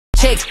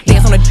Check,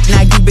 dance on the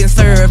now you been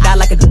served. I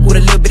like a with a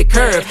little bit of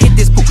curve. Hit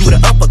this book with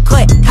an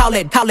uppercut. Call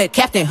it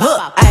Captain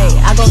Hook. Ayy,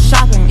 I go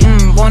shopping,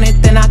 want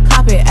it then I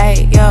cop it.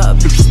 Ayy, yeah,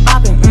 bitches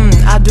popping,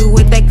 I do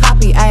what they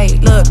copy.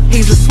 Ayy, look,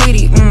 he's a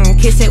sweetie,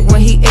 kiss it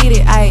when he eat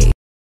it. Ayy.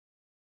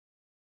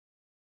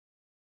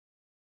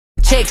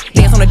 Check,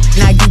 dance on the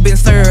now you been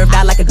served.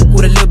 I like a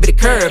with a little bit of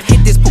curve.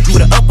 Hit this book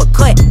with an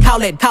uppercut.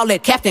 Call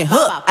it Captain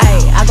Hook.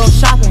 Ayy, I go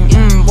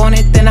shopping, want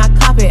it then I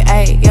cop it.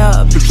 Ayy,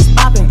 yeah, bitches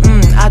popping,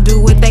 I do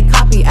what they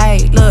copy.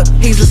 Ayy, look,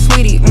 he's a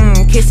sweetie,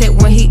 kiss it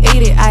when he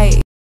eat it.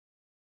 Ayy.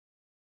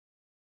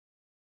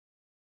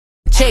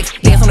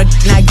 Check, dance on the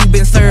now you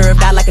been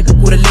served. I like a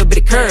with a little bit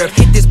of curve.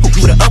 Hit this book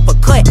with an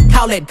uppercut.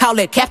 Call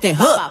it Captain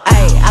Hook.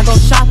 Ayy, I go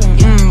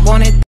shopping,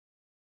 want it.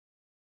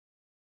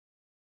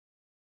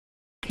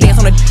 Dance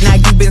on the now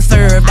you been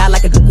served. I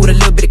like a with a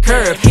little bit of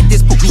curve. Hit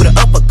this book with an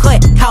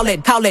uppercut. Call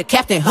it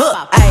Captain Hook.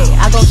 Ayy,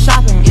 I go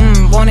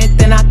shopping, want it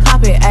then I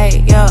cop it.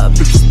 Ayy, yeah,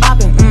 bitches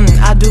popping,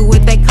 I do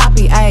what they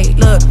copy. Ayy,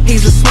 look,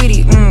 he's a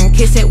sweetie,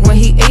 kiss it when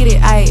he eat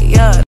it. Ayy,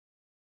 yeah.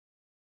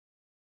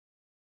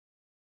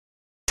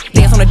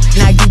 Dance on the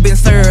now you been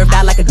served.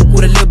 I like a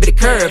with a little bit of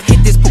curve.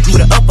 Hit this book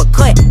with an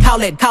uppercut.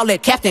 Call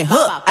it Captain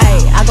Hook.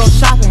 Ayy, I go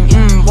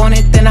shopping, want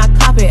it then I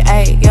cop it.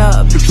 Ayy,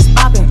 yeah, bitches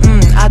popping,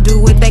 I do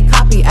what they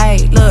copy.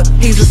 Ayy, look,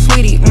 he's a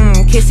sweetie,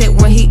 kiss it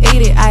when he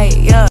eat it.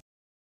 Ayy, yeah.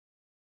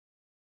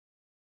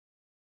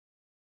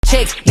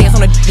 Check, dance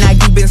on the now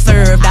you been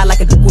served. I like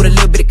a with a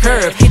little bit of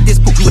curve. Hit this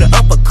book with an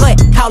uppercut.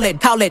 Call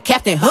it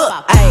Captain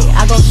Hook. Ayy,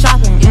 I go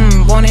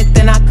shopping, want it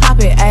then I cop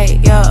it.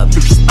 Ayy, yeah,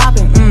 bitches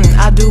popping,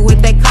 I do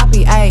what they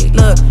copy. Ayy,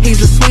 look,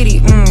 he's a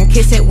sweetie,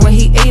 kiss it when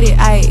he eat it.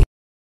 Ayy.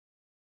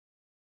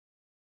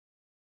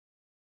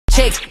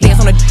 Check, dance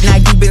on the now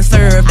you been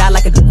served. I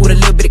like a with a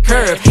little bit of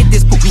curve. Hit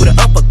this book with an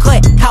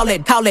uppercut. Call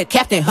it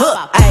Captain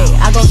Hook. Ayy,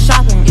 I go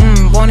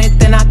shopping, want it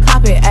then I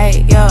cop it.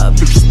 Ayy, yeah,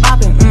 bitches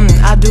popping,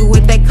 I do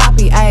what they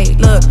copy. Ayy,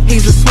 look,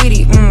 he's a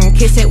sweetie,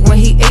 kiss it when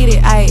he eat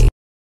it. Ayy.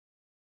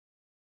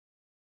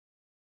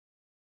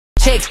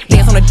 Check,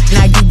 dance on the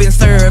now you been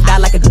served. I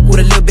like a with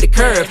a little bit of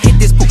curve. Hit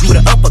this book with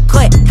an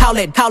uppercut.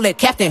 Call it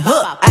Captain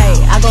Hook.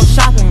 Ayy, I go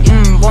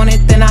shopping, want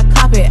it then I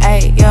cop it.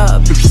 Ayy,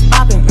 yeah, bitches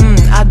popping,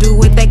 I do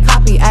what they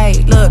copy.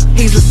 Ayy, look,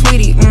 he's a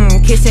sweetie,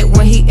 kiss it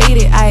when he eat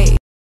it. Ayy.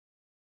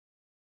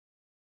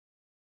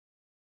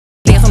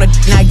 Dance on the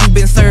now you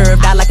been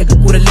served. I like a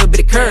with a little bit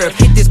of curve.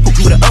 Hit this book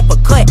with an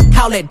uppercut.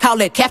 Call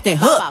it Captain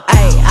Hook.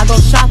 Ayy, I go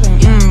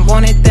shopping,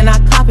 want it then I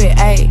cop it.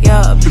 Ayy,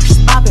 yeah,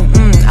 bitches popping,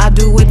 I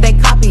do what they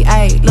copy.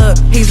 Ayy, look,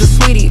 he's a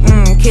sweetie,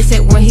 kiss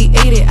it when he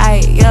eat it.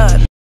 Ayy,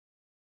 yeah.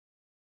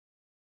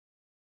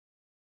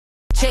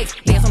 Check,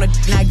 dance on the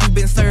now you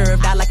been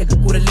served. I like a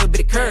with a little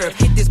bit of curve.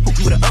 Hit this book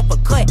with an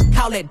uppercut.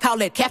 Call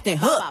it Captain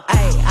Hook.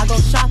 Ayy, I go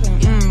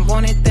shopping,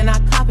 want it then I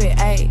cop it.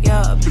 Ayy,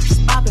 yeah,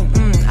 bitches popping,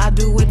 I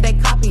do what they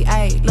copy.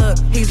 Ayy, look,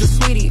 he's a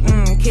sweetie,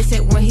 kiss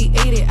it when he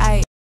eat it.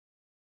 Ayy.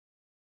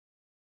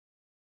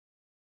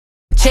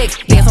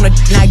 Check, dance on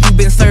the now you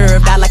been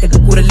served. I like a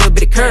with a little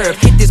bit of curve.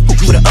 Hit this book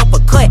with an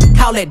uppercut.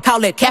 Call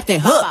it Captain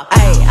Hook.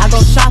 Ayy, I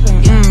go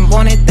shopping,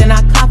 want it then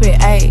I cop it.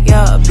 Ayy,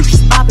 yeah,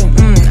 bitches popping,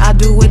 I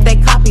do what they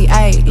copy.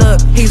 Ayy,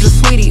 look, he's a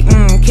sweetie,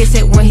 kiss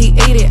it when he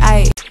eat it.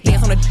 Ayy.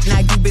 Dance on the now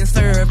you been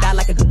served. I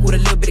like a with a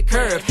little bit of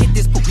curve. Hit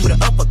this book with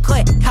an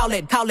uppercut. Call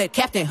it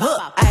Captain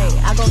Hook.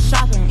 Ayy, I go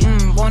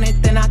shopping, want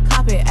it then I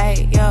cop it.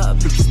 Ayy, yeah,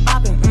 bitches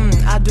popping,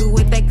 I do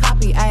what they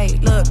copy.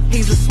 Ayy, look,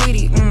 he's a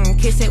sweetie,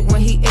 kiss it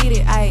when he eat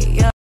it. Ayy,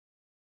 yeah.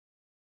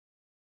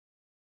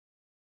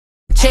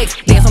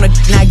 Check, dance on the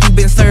now you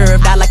been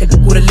served. I like a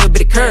with a little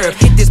bit of curve.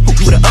 Hit this book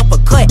with an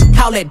uppercut.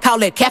 Call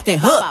it Captain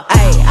Hook.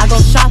 Ayy, I go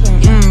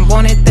shopping,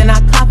 want it then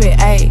I cop it.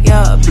 Ayy,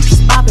 yeah,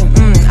 bitches popping,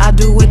 I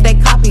do what they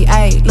copy.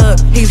 Ayy, look,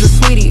 he's a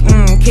sweetie,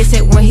 kiss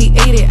it when he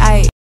eat it.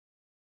 Ayy.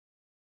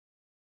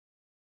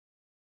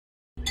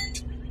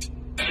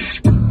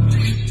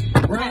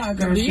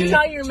 Do you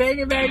know you're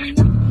Megan, baby?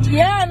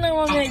 Yeah, I know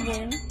I'm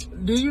Megan.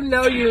 Do you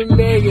know you're Megan,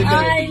 baby?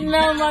 I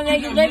know my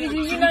Megan, baby.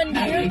 Do you know you're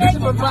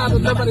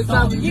Megan? Nobody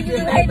stops you. You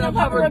ain't no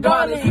papa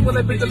regardless. You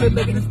wanna bitch a little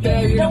Megan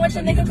Stallion. Don't want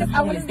your nigga cause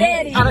I want his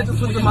daddy. I like to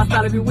switch my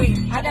style every week.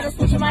 I gotta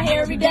switch my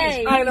hair every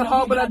day. I ain't a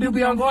hoe, but I do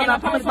be on going. I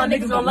promise my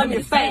niggas gon' love me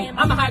the same.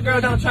 I'm a hot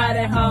girl, don't try it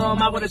at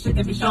home. I want a shit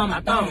that be showing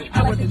my thong.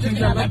 I like the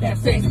juice, I like that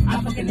sex.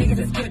 I fucking niggas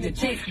that's good at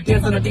chicks.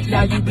 Dance on the dick,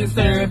 now you been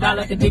served. I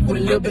like the dick with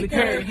a little bit of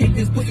curve. Hit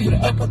this pussy with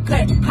an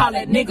uppercut. Call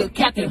that nigga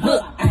Captain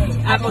Hook.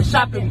 I go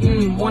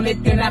shopping, want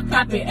it then I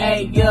cop it.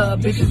 Ayy, yeah,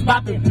 bitches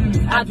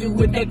bopping. I do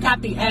what they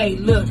copy. Ayy,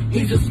 look,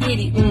 he's a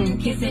sweetie.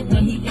 Kiss it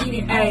when he eat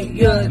it. Ayy,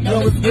 yeah,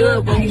 know it's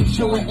good when he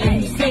chewin'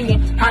 and he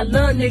singing. I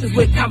love niggas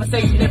with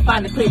conversation and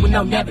find the clip with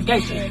no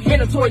navigation.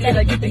 Mandatory that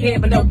I get the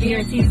head, but no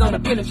guarantees on the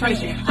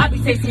penetration. I be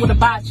tasting with a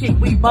bi chick,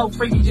 we both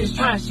freaky, just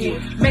trying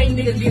shit. Main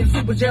niggas getting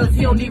super jealous,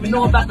 he don't even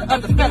know about the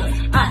other fellas.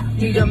 I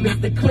need a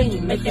Mr.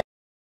 Clean, make that.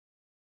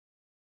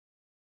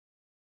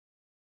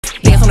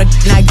 Dance on the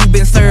now you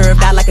been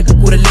served. I like a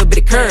with a little bit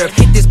of curve.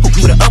 Hit this poop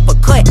with an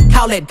uppercut.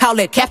 Call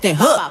it Captain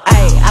Hook.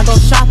 Ayy, I go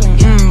shopping,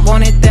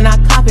 want it, then I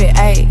cop it.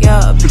 Ayy,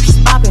 yeah,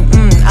 bitches popping,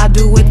 I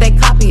do what they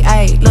copy.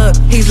 Ayy, look,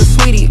 he's a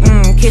sweetie,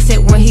 kiss it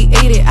when he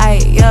eat it.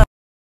 Ayy, yeah.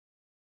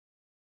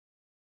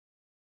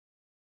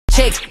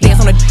 Check, dance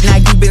on the now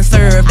you been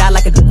served. I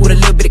like a dude with a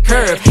little bit of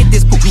curve. Hit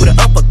this poop with an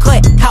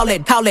uppercut. Call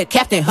it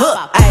Captain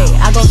Hook. Ayy,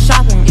 I go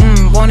shopping,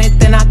 want it,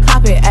 then I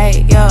cop it.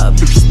 Ayy, yeah,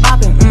 bitches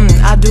popping,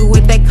 I do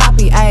what they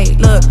copy. Ayy,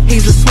 look,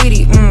 he's a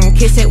sweetie,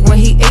 kiss it when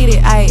he eat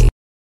it. Ayy.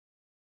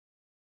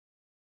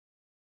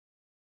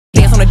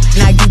 Dance on the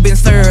now you been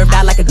served.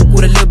 I like a dude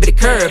with a little bit of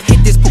curve.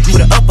 Hit this poop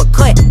with an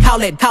uppercut. Call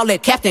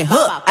it Captain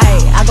Hook.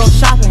 Ayy, I go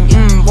shopping,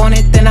 want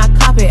it, then I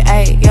cop it.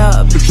 Ayy,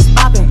 yeah, bitches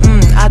popping,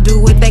 I do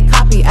what they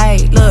copy.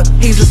 Ayy, look,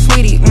 he's a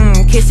sweetie,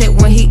 kiss it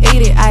when he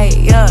eat it.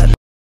 Ayy, yeah.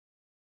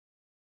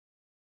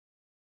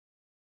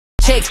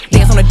 Check,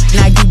 dance on the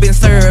now you been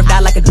served. I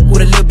like a dude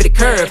with a little bit of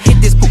curve.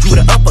 Hit this poop with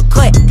an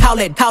uppercut. Call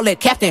it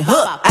Captain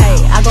Hook. Ayy,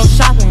 I go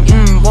shopping,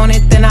 want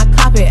it, then I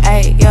cop it.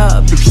 Ayy,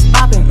 yeah, bitches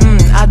popping,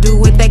 I do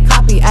what they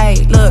copy.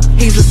 Ayy, look,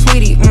 he's a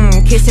sweetie,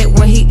 kiss it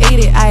when he eat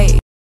it. Ayy.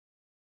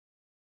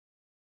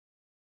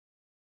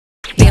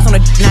 Dance on the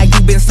now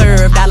you been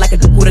served. I like a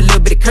dude with a little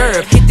bit of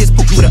curve. Hit this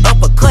poop with an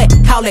uppercut.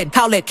 Call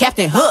it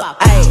Captain Hook.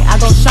 Ayy, I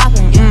go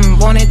shopping,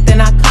 want it,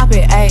 then I cop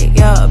it. Ayy,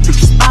 yeah,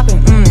 bitches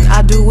popping,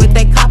 I do what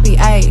they copy.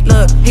 Ayy,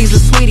 look, he's a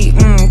sweetie,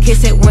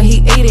 kiss it when he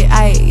eat it.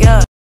 Ayy,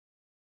 yeah.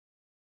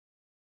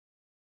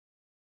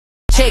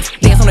 Check,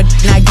 dance on the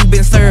now you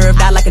been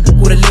served. I like a dude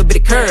with a little bit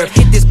of curve.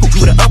 Hit this poop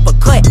with an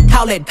uppercut.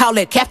 Call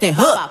it Captain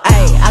Hook.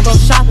 Ayy, I go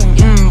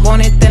shopping,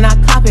 want it, then I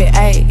cop it.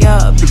 Ayy,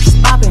 yeah,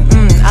 bitches popping,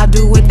 I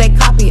do what they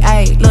copy.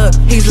 Ayy, look,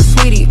 he's a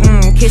sweetie,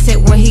 kiss it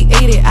when he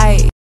eat it.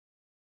 Ayy.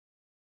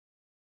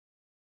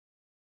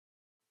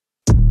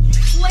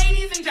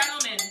 Ladies and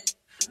gentlemen,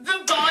 the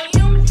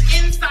volume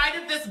inside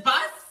of this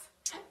bus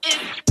is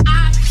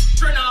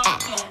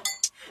astronomical.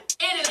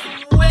 It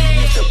is way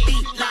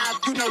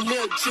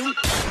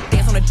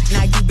Dance on the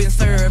now you been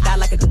served. I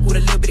like a dude with a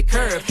little bit of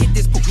curve. Hit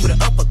this poop with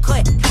an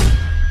uppercut.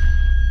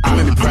 You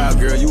made me proud,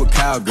 girl. You a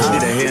cowgirl.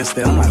 Did a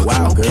hairstyle. I'm like,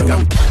 wow, girl.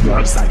 Got me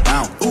upside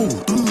down. Ooh,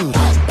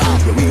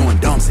 yeah, we going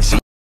dumb since she.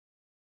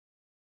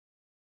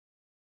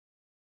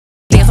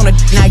 Dance on the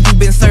now you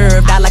been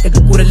served. I like a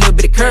dude with a little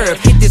bit of curve.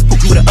 Hit this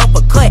poop with an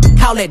uppercut.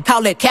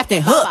 Call it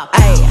Captain Hook.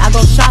 Ayy, I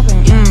go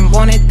shopping,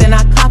 want it, then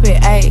I cop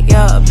it. Ayy,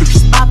 yeah,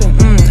 bitches popping,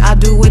 I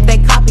do what they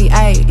copy.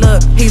 Ayy,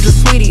 look, he's a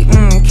sweetie,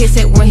 kiss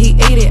it when he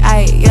eat it.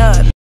 Ayy,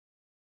 yeah.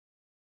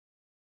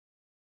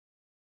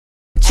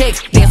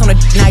 Check, dance on the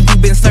now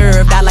you been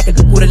served. I like a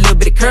dude with a little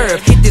bit of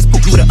curve. Hit this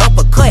poop with an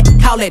uppercut.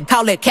 Call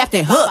it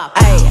Captain Hook.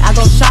 Ayy, I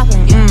go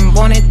shopping,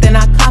 want it, then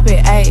I cop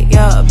it. Ayy,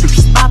 yeah,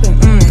 bitches popping,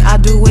 I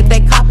do what they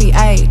copy.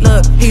 Ayy,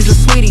 look, he's a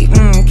sweetie,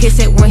 kiss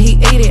it when he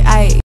eat it.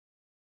 Ayy.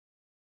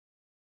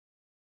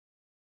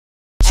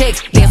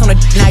 Check, dance on the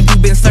now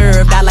you been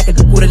served. I like a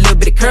dude with a little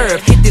bit of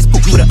curve. Hit this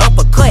poop with an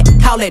uppercut.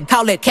 Call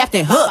it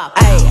Captain Hook.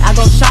 Ayy, I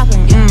go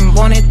shopping,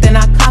 want it, then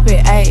I cop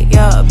it. Ayy,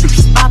 yeah,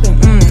 bitches popping,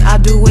 I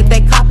do what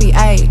they copy.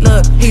 Ayy,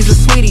 look, he's a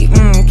sweetie,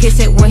 kiss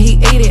it when he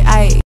eat it.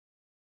 Ayy.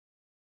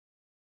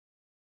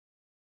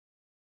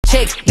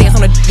 Check, dance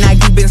on the now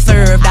you been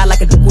served. I like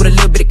a dude with a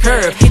little bit of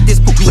curve. Hit this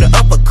poop with an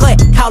uppercut.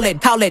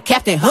 Call it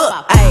Captain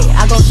Hook. Ayy,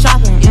 I go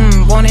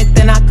shopping, want it,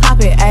 then I cop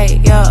it.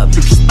 Ayy, yeah,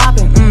 bitches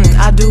popping,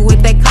 I do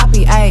what they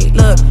copy. Ayy,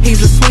 look,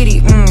 he's a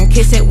sweetie,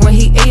 kiss it when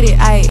he eat it.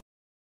 Ayy.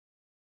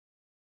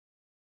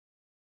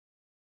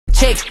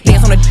 Check,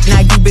 dance on the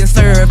now you been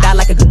served. I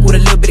like a dude with a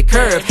little bit of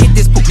curve. Hit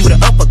this poop with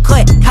an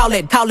uppercut.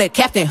 Call it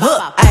Captain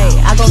Hook. Ayy,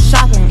 I go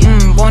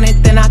shopping, want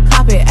it, then I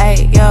cop it.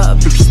 Ayy, yeah,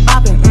 bitches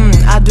popping,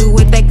 I do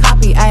what they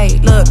copy.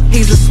 Ayy, look,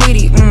 he's a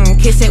sweetie,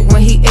 kiss it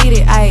when he eat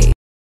it. Ayy.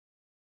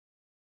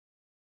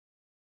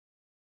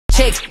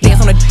 Check, dance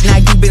on the now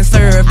you been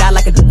served. I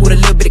like a dude with a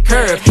little bit of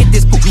curve. Hit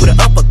this poop with an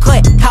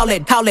uppercut. Call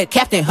it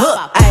Captain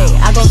Hook. Ayy,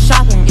 I go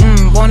shopping,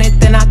 want it,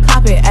 then I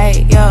cop it.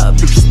 Ayy, yeah,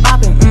 bitches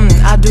popping,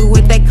 I do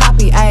what they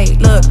copy. Ayy,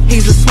 look,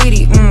 he's a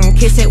sweetie,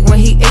 kiss it when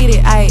he eat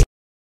it. Ayy.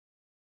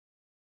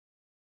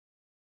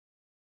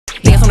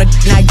 Dance on the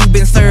now you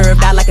been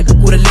served. I like a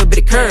dude with a little bit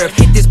of curve.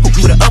 Hit this poop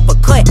with an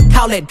uppercut.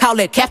 Call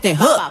it Captain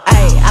Hook.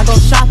 Ayy, I go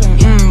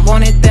shopping,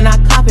 want it, then I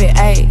cop it.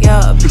 Ayy,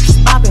 yeah,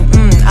 bitches popping,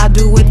 I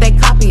do what they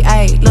copy.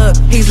 Ayy, look,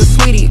 he's a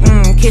sweetie,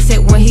 kiss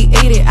it when he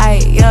eat it.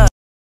 Ayy, yeah.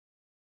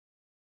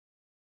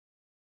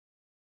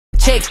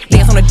 Check,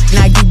 dance on the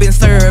now you been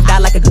served. I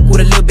like a dude with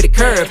a little bit of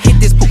curve.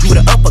 Hit this poop with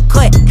an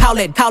uppercut. Call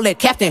it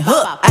Captain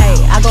Hook. Ayy,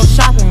 I go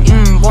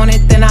shopping, want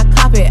it, then I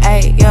cop it.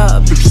 Ayy,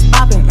 yeah, bitches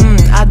popping,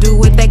 I do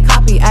what they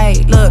copy.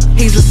 Ayy, look,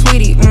 he's a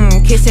sweetie,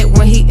 kiss it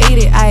when he eat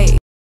it. Ayy.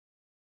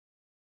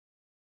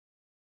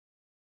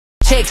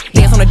 Check,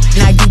 dance on the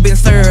now you been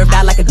served.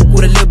 I like a dude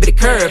with a little bit of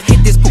curve.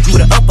 Hit this poop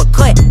with an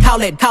uppercut.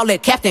 Call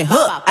it Captain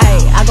Hook.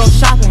 Ayy, I go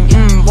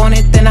shopping, want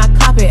it, then I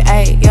cop it.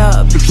 Ayy,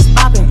 yeah, bitches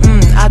popping,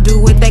 I do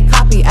what they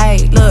copy.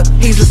 Ayy, look,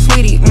 he's a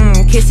sweetie,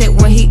 kiss it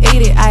when he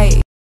eat it. Ayy.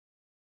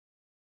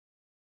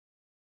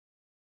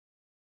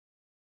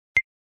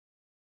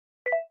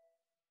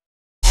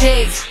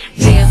 Check,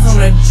 dance on the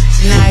on a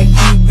now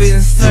you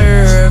been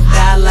served.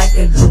 I like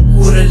a duke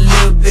with a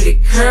little bit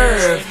of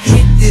curve.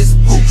 Hit this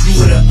pookie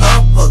with an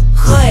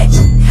uppercut.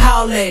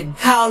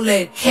 Call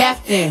it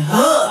Captain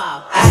Hook.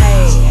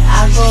 Ayy,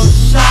 I go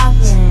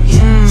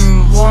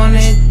shopping, want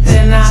it,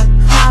 then I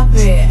cop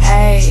it.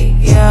 Ayy,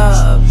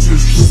 yeah,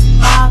 bitches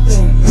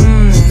poppin',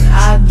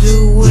 I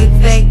do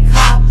what they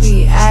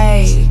copy.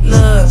 Ayy,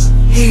 look,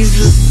 he's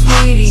a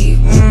sweetie,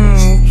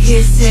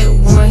 kiss it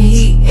when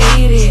he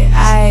ate it.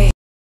 Ayy.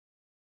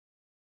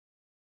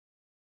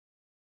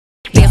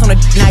 Dance on the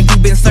now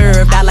you been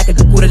served. I like a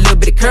duke with a little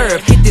bit of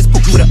curve. Hit this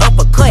pookie with an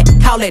uppercut.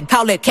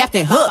 Call it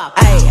Captain Hook.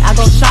 Ayy, I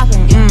go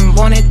shopping,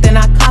 want it, then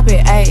I cop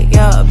it. Ayy,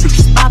 yeah,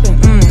 bitches poppin',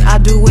 I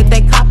do what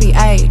they copy.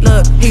 Ayy,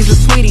 look, he's a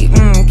sweetie,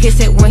 kiss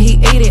it when he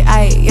ate it.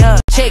 Ayy, yeah.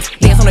 Check,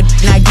 dance on the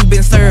now you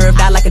been served.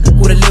 I like a duke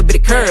with a little bit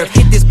of curve.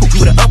 Hit this pookie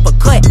with an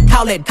uppercut.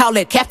 Call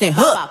it Captain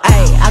Hook.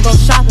 Ayy, I go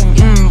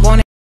shopping, want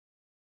it.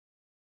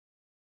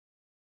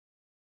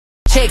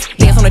 Check,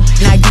 dance on the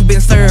now you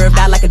been served.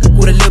 I like a duke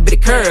with a little bit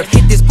of curve.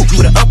 Hit this pookie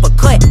with an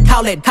uppercut.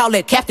 Call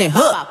it Captain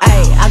Hook.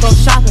 Ayy, I go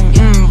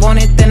shopping,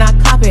 want it, then I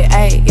cop it.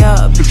 Ayy,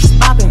 yeah, bitches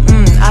poppin',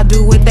 I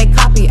do what they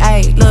copy.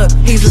 Ayy, look,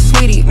 he's a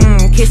sweetie,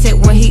 kiss it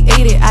when he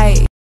ate it.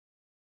 Ayy.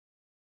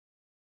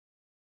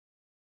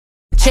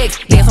 Check,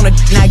 dance on the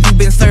now you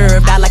been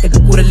served. I like a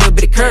duke with a little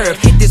bit of curve.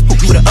 Hit this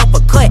pookie with an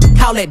uppercut.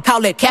 Call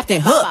it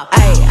Captain Hook.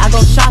 Ayy, I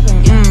go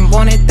shopping,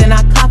 want it, then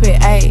I cop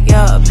it. Ayy,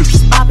 yeah,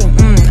 bitches poppin',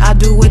 I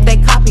do what they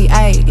copy.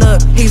 Ayy,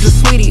 look, he's a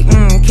sweetie,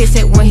 kiss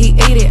it when he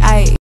ate it.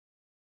 Ayy.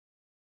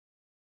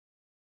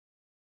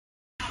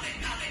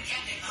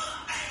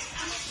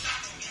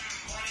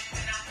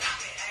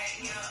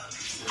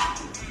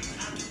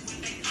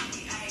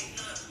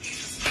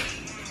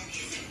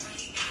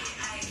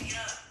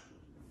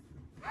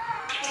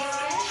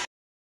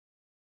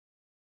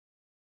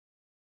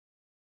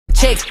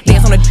 Check,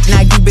 dance on the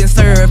now you been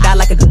served. I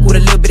like a duke with a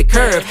little bit of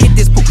curve. Hit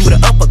this pookie with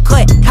an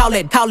uppercut. Call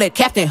it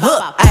Captain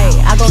Hook. Ayy,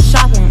 I go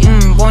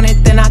shopping, want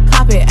it, then I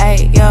cop it.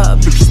 Ayy, yeah,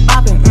 bitches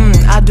poppin',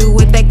 I do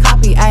what they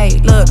copy.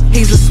 Ayy, look,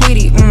 he's a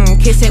sweetie,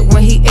 kiss it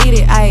when he ate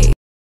it. Ayy.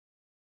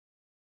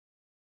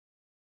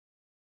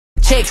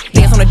 Check,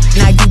 dance on the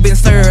now you been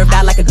served.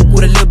 I like a duke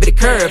with a little bit of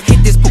curve.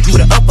 Hit this pookie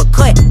with an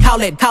uppercut.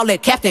 Call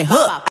it Captain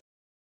Hook.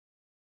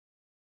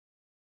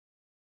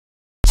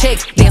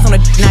 Check, dance on the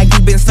now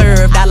you been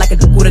served. I like a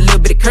duke with a little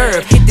bit of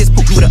curve. Hit this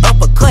pookie with an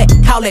uppercut.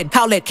 Call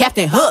it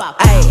Captain Hook.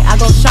 Ayy, I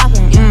go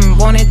shopping,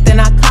 want it, then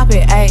I cop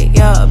it. Ayy,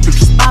 yeah,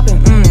 bitches poppin',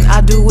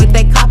 I do what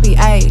they copy.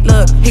 Ayy,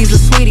 look, he's a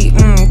sweetie,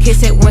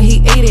 kiss it when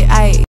he ate it.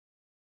 Ayy.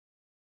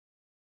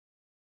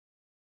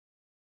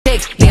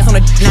 Check, dance on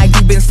the now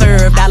you been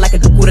served. I like a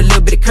duke with a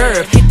little bit of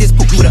curve. Hit this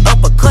pookie with an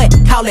uppercut.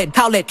 Call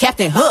it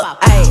Captain Hook.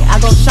 Ayy, I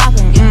go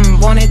shopping,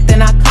 want it,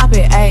 then I cop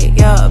it. Ayy,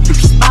 yeah,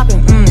 bitches poppin',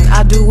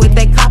 I do what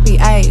they copy.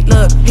 Ayy,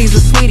 look, he's a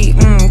sweetie,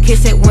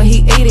 kiss it when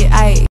he ate it.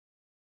 Ayy.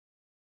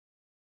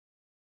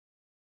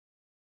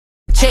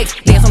 Check,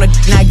 dance on the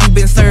now you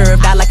been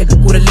served. I like a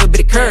duke with a little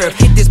bit of curve.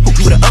 Hit this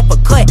pookie with an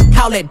uppercut.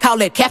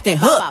 Call it Captain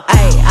Hook.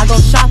 Ayy, I go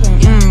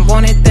shopping,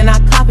 want it, then I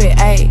cop it.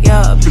 Ayy,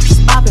 yeah,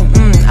 bitches poppin',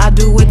 I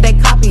do what they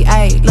copy.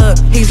 Ayy, look,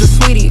 he's a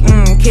sweetie,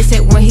 kiss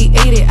it when he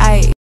ate it.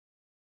 Ayy.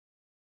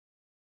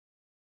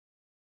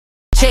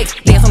 Check,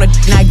 dance on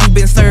the now you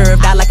been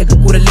served. I like a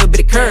duke with a little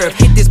bit of curve.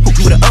 Hit this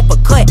pookie with an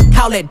uppercut.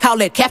 Call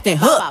it Captain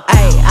Hook.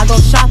 Ayy, I go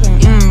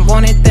shopping,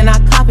 want it, then I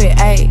cop it.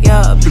 Ayy,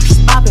 yeah,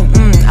 bitches poppin',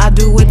 I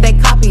do what they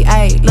copy.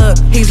 Ayy, look,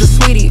 he's a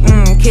sweetie,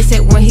 kiss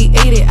it when he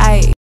ate it.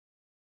 Ayy.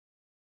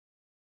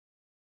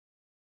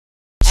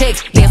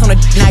 Check, dance on the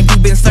now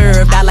you been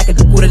served. I like a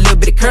duke with a little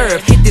bit of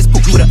curve. Hit this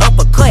pookie with an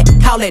uppercut.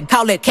 Call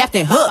it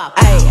Captain Hook.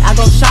 Ayy, I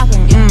go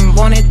shopping,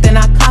 want it, then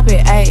I cop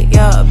it. Ayy,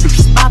 yeah,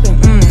 bitches poppin',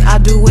 I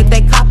do what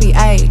they copy.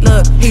 Ayy,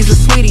 look, he's a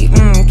sweetie,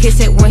 kiss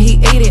it when he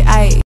ate it.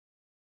 Ayy.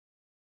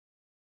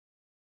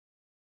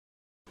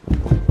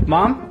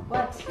 Mom?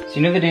 What? So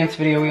you know the dance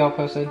video we all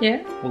posted?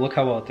 Yeah. Well, look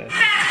how well it did.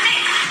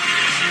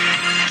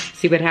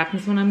 See what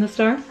happens when I'm the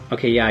star?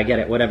 Okay, yeah, I get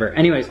it, whatever.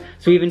 Anyways,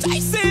 so even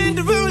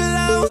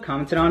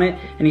commented on it,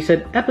 and he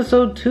said,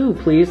 episode 2,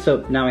 please,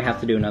 so now we have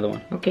to do another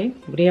one. Okay,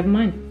 what do you have in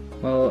mind?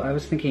 Well, I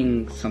was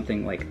thinking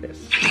something like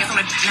this.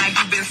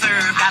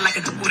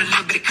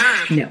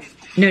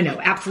 No,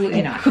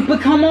 absolutely not. But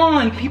come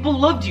on, people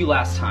loved you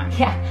last time.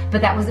 Yeah,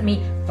 but that wasn't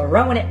me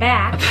throwing it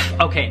back.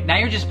 Okay, now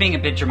you're just being a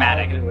bit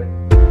dramatic.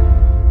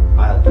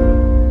 I'll do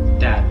it.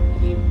 Dad,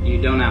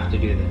 you don't have to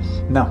do this.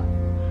 No,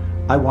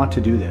 I want to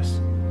do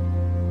this.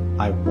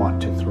 I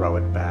want to throw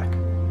it back.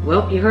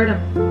 Well, you heard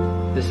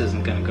him. This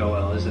isn't gonna go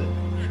well, is it?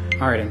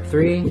 Alright, in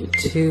 3,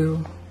 2,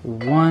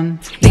 1.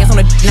 Dance on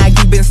the now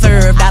you been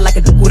served. I like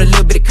a duke with a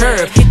little bit of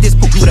curve. Hit this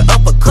pookie with an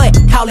uppercut.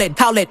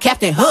 Call it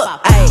Captain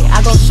Hook. Ayy,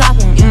 I go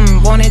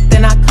shopping, want it,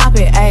 then I cop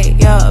it. Ayy,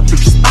 yeah,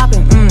 bitches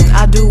poppin',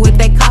 I do what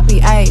they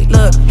copy. Ayy,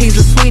 look, he's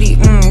a sweetie,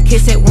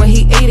 kiss it when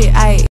he ate it.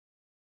 Ayy.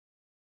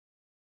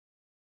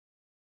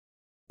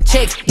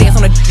 Check, dance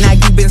on the now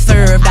you been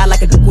served. I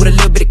like a duke with a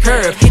little bit of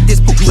curve. Hit this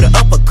pookie with an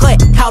uppercut.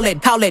 Call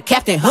it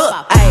Captain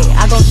Hook. Ayy,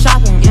 I go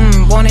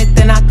shopping, want it,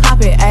 then I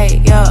cop it.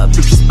 Ayy, yeah,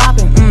 bitches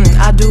poppin',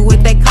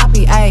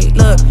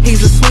 look,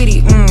 he's a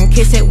sweetie,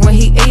 kiss it when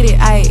he eat it,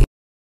 ayy.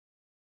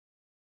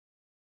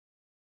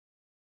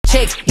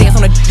 Check, dance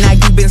on the now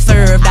you been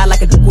served. I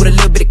like a with a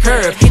little bit of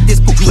curve. Hit this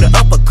poop with an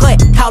uppercut.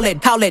 Call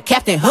it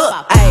Captain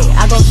Hook. Ayy,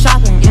 I go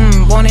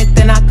shopping, want it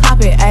then I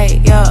cop it.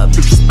 Ayy, yeah,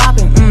 bitches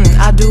popping,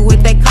 I do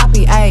what they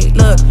copy. Ayy,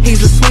 look,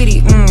 he's a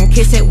sweetie,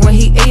 kiss it when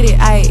he eat it.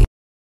 Ayy.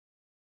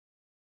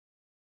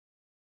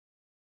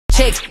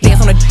 Check, dance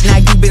on the now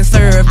you been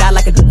served. I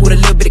like a with a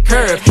little bit of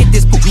curve. Hit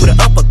this poop with an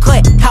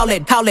uppercut.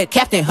 Call it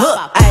Captain Hook.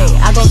 Ayy,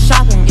 I go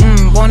shopping,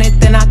 want it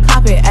then I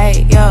cop it.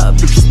 Ayy, yeah,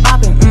 bitches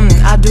popping,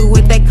 I do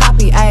what they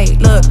copy. Ayy,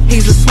 look,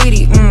 he's a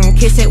sweetie,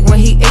 kiss it when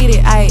he eat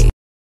it. Ayy.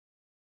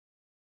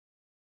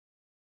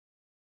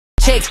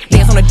 Check,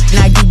 dance on the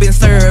now you been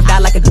served. I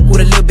like a with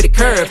a little bit of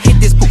curve.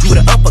 Hit this poop with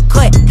an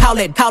uppercut. Call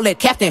it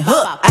Captain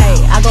Hook. Ayy,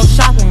 I go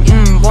shopping,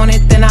 want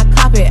it then I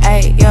cop it.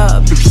 Ayy,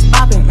 yeah, bitches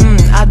popping,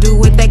 I do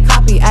what they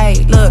copy.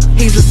 Ayy, look,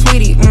 he's a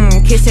sweetie,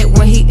 kiss it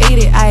when he eat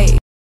it. Ayy.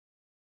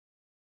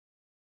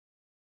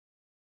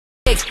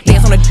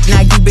 Dance on the now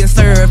you been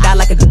served. I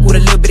like a with a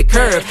little bit of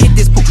curve. Hit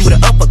this poop with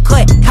an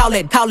uppercut. Call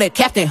it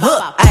Captain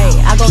Hook.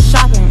 Ayy, I go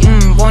shopping,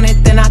 want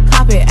it then I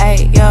cop it.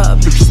 Ayy, yeah,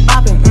 bitches